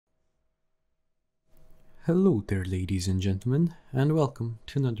Hello there, ladies and gentlemen, and welcome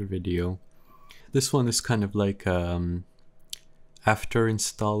to another video. This one is kind of like after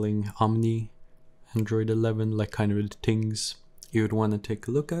installing Omni Android 11, like kind of the things you would want to take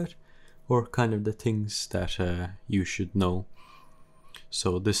a look at, or kind of the things that you should know.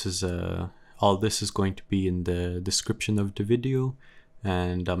 So this is all this is going to be in the description of the video,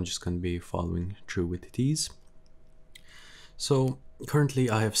 and I'm just going to be following through with these. So currently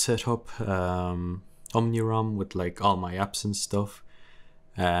I have set up Omni ROM with like all my apps and stuff,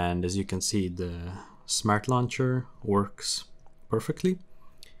 and as you can see, the smart launcher works perfectly.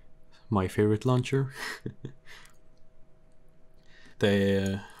 My favorite launcher.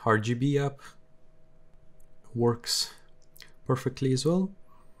 The RGB app works perfectly as well,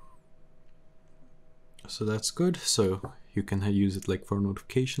 so that's good. So you can use it like for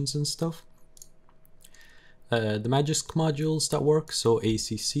notifications and stuff. The magisk modules that work, so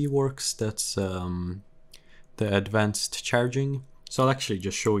ACC works, that's the advanced charging. So I'll actually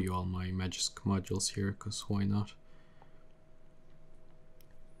just show you all my magisk modules here, because why not?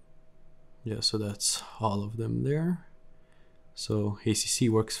 Yeah, so that's all of them there. So ACC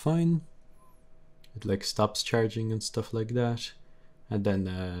works fine. It like stops charging and stuff like that. And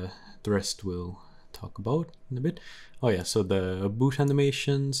then the rest we'll talk about in a bit. Oh yeah, so the boot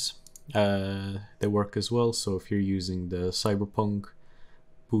animations, they work as well. So if you're using the Cyberpunk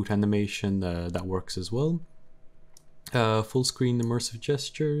boot animation, that works as well. Full screen immersive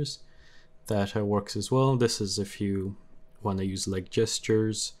gestures, that works as well. This is if you want to use like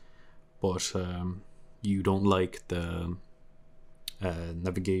gestures, but you don't like the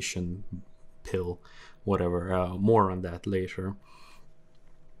navigation pill, whatever. More on that later.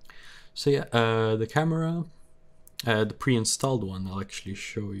 So yeah, the camera, the pre-installed one, I'll actually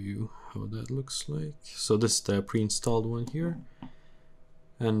show you how that looks like. So this is the pre-installed one here,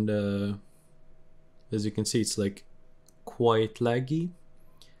 and as you can see, it's like quite laggy,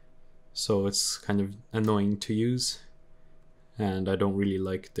 so it's kind of annoying to use, and I don't really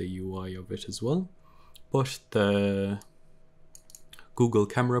like the UI of it as well. But the Google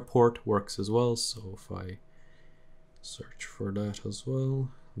camera port works as well, so if I search for that as well,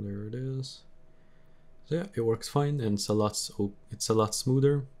 there it is. So yeah, it works fine, and it's a lot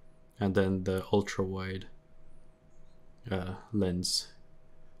smoother. And then the ultra wide lens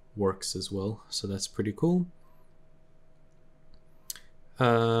works as well, so that's pretty cool.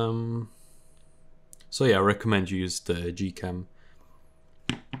 So yeah, I recommend you use the Gcam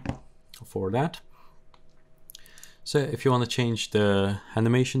for that. So if you want to change the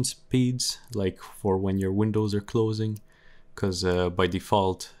animation speeds, like for when your windows are closing, because by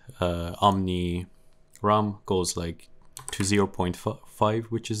default Omni ROM goes like to 0.5,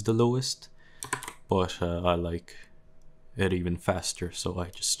 which is the lowest, but I like it even faster, so I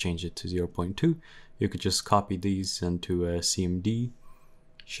just change it to 0.2. You could just copy these into a CMD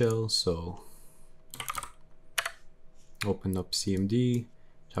shell. So open up CMD,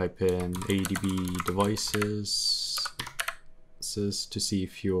 type in ADB devices to see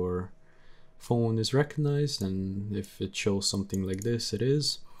if your phone is recognized, and if it shows something like this, it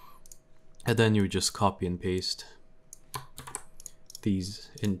is. And then you just copy and paste these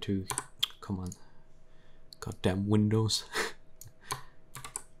into, come on, goddamn Windows.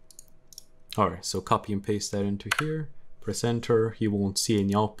 Alright, so copy and paste that into here, press enter. You won't see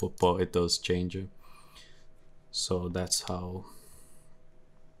any output, but it does change it. So that's how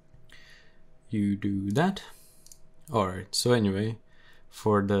you do that. Alright, so anyway,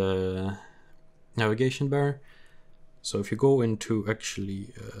 for the navigation bar, so if you go into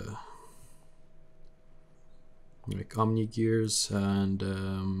actually like Omni gears and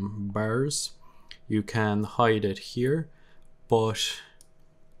bars, you can hide it here, but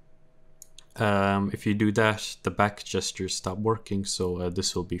if you do that, the back gestures stop working, so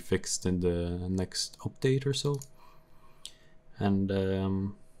this will be fixed in the next update or so. And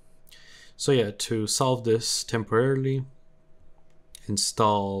so yeah, to solve this temporarily,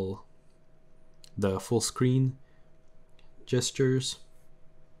 install the full screen gestures.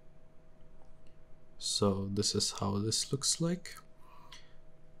 So this is how this looks like.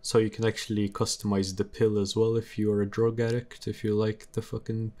 So you can actually customize the pill as well if you're a drug addict, if you like the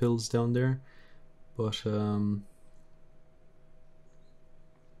fucking pills down there. But yeah,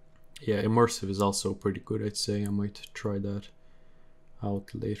 immersive is also pretty good, I'd say. I might try that out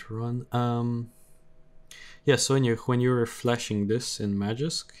later on. Yeah, so when you're flashing this in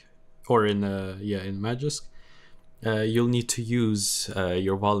magisk, or in magisk, you'll need to use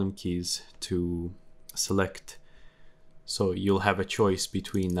your volume keys to select So you'll have a choice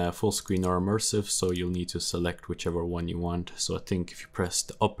between full screen or immersive, so you'll need to select whichever one you want. So I think if you press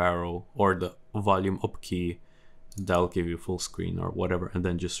the up arrow or the volume up key, that'll give you full screen or whatever, and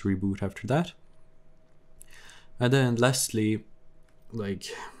then just reboot after that. And then lastly, like,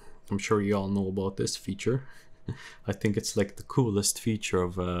 I'm sure you all know about this feature. I think it's like the coolest feature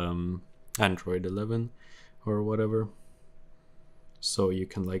of Android 11 or whatever. So you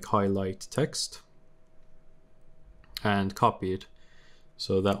can like highlight text and copy it.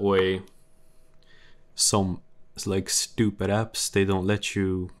 So that way some like stupid apps, they don't let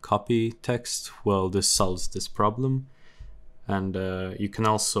you copy text. Well, this solves this problem. And you can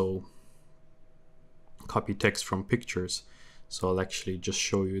also copy text from pictures. So I'll actually just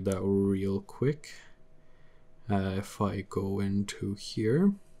show you that real quick. If I go into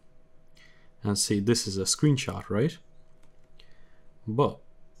here and see, this is a screenshot, right? But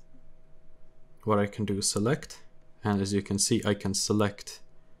what I can do is select, and as you can see, I can select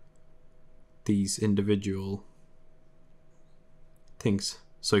these individual things.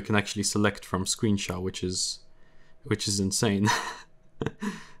 So you can actually select from screenshot, which is insane.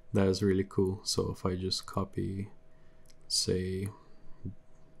 That is really cool. So if I just copy, say,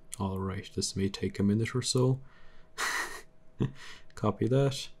 all right, this may take a minute or so. Copy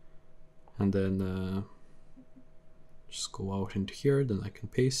that, and then just go out into here, then I can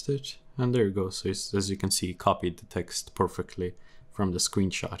paste it, and there you go. So it's, as you can see, copied the text perfectly from the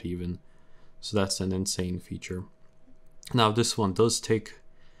screenshot even. So that's an insane feature. Now this one does take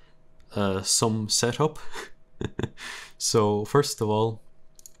some setup. So first of all,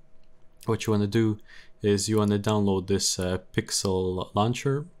 what you want to do is you want to download this Pixel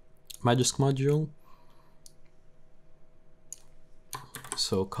Launcher Magisk module.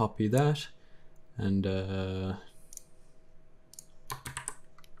 So copy that, and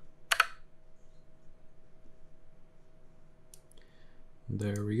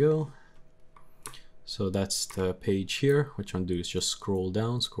there we go. So that's the page here. What you want to do is just scroll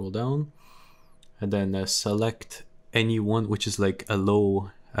down, and then select any one which is like a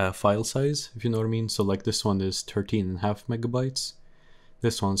low file size, if you know what I mean. So like this one is 13.5 megabytes.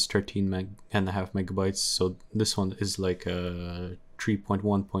 This one's 13.5 megabytes. So this one is like a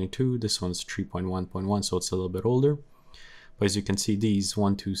 3.1.2. This one's 3.1.1. So it's a little bit older. But as you can see, these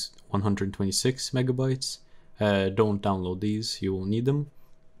 1 to 126 megabytes. Don't download these. You will need them.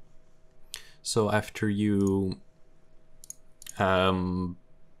 So after you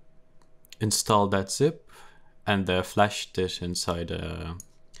install that zip and flashed it inside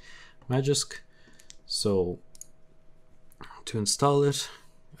Magisk, so to install it,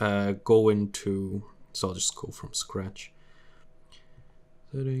 go into, so I'll just go from scratch,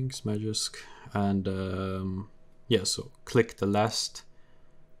 settings, Magisk, and yeah, so click the last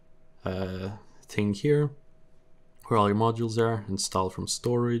thing here where all your modules are, install from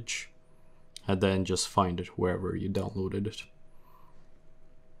storage, and then just find it wherever you downloaded it.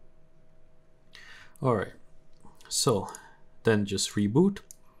 Alright, so then just reboot,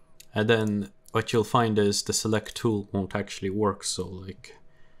 and then what you'll find is the select tool won't actually work. So like,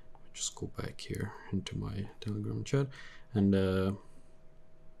 just go back here into my Telegram chat, and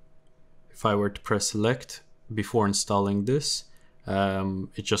if I were to press select before installing this,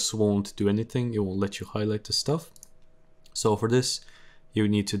 it just won't do anything. It won't let you highlight the stuff. So for this, you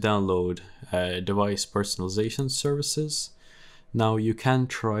need to download device personalization services. Now you can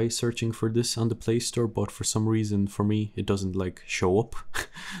try searching for this on the Play Store, but for some reason for me it doesn't like show up.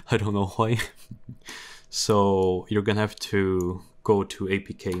 I don't know why. So you're gonna have to go to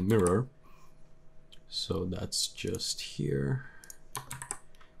APK mirror. So that's just here.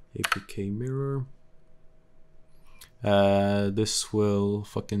 APK mirror. This will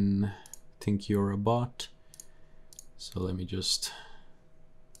fucking think you're a bot. So let me just...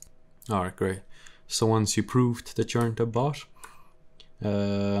 Alright, great. So once you proved that you aren't a bot, what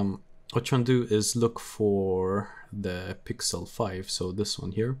you want to do is look for the Pixel 5, so this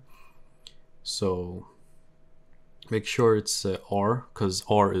one here. So make sure it's R, because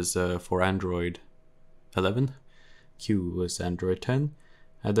R is for Android 11, Q is Android 10,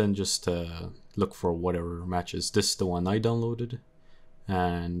 and then just look for whatever matches. This is the one I downloaded,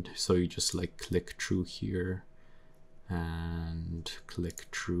 and so you just like click through here and click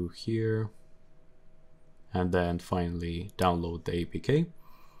through here, and then finally download the APK,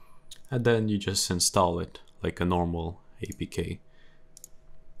 and then you just install it like a normal APK.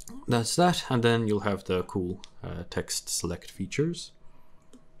 That's that, and then you'll have the cool text select features.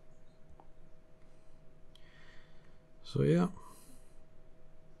 So yeah,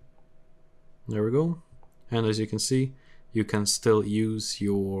 there we go. And as you can see, you can still use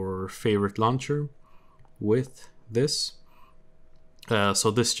your favorite launcher with this.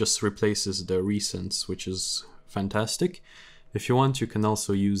 So this just replaces the recents, which is fantastic. If you want, you can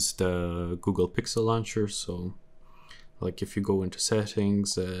also use the Google Pixel Launcher. So like if you go into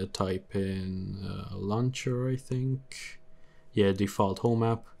settings, type in launcher, I think. Yeah, default home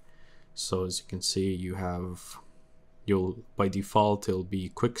app. So as you can see, you have, by default, it'll be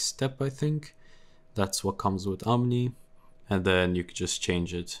quick step, I think. That's what comes with Omni. And then you could just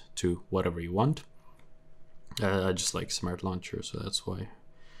change it to whatever you want. I just like smart launcher, so that's why.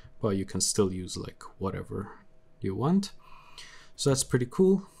 But you can still use like whatever you want. So that's pretty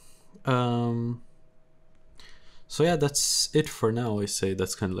cool. So yeah, that's it for now. I say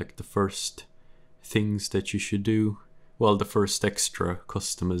that's kind of like the first things that you should do. Well, the first extra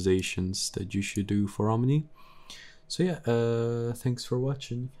customizations that you should do for Omni. So yeah, thanks for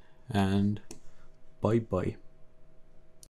watching, and bye bye.